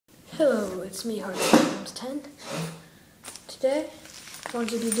Hello, it's me, Hardtimes10. Today, I'm going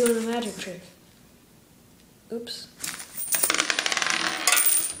to be doing a magic trick. Oops.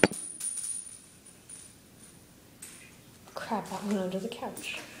 Crap, I went under the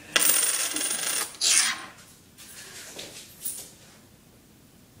couch.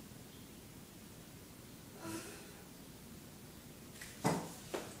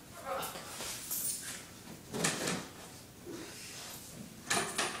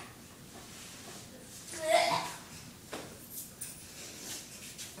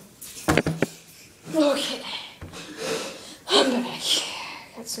 Okay, I'm back.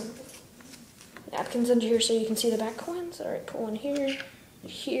 Got some napkins under here so you can see the back coins. Alright, put one here,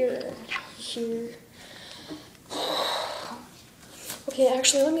 here, here. Okay,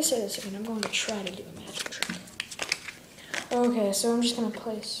 actually, let me say this again. I'm going to try to do a magic trick. Okay, so I'm just going to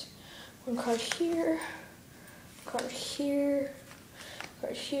place one card here, card here,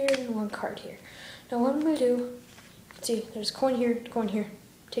 card here, and one card here. Now what I'm going to do, let's see, there's a coin here, coin here.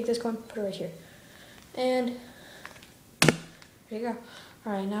 Take this coin, put it right here. And there you go.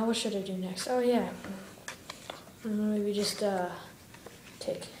 Alright, now what should I do next? Oh yeah. Maybe just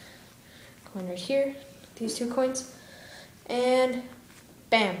take a coin right here, these two coins, and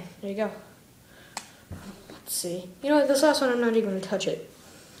bam, there you go. Let's see. You know what, this last one I'm not even going to touch it.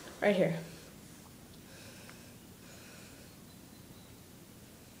 Right here.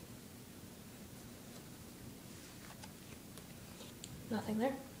 Nothing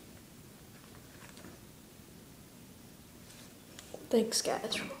there. Thanks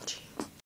guys for watching.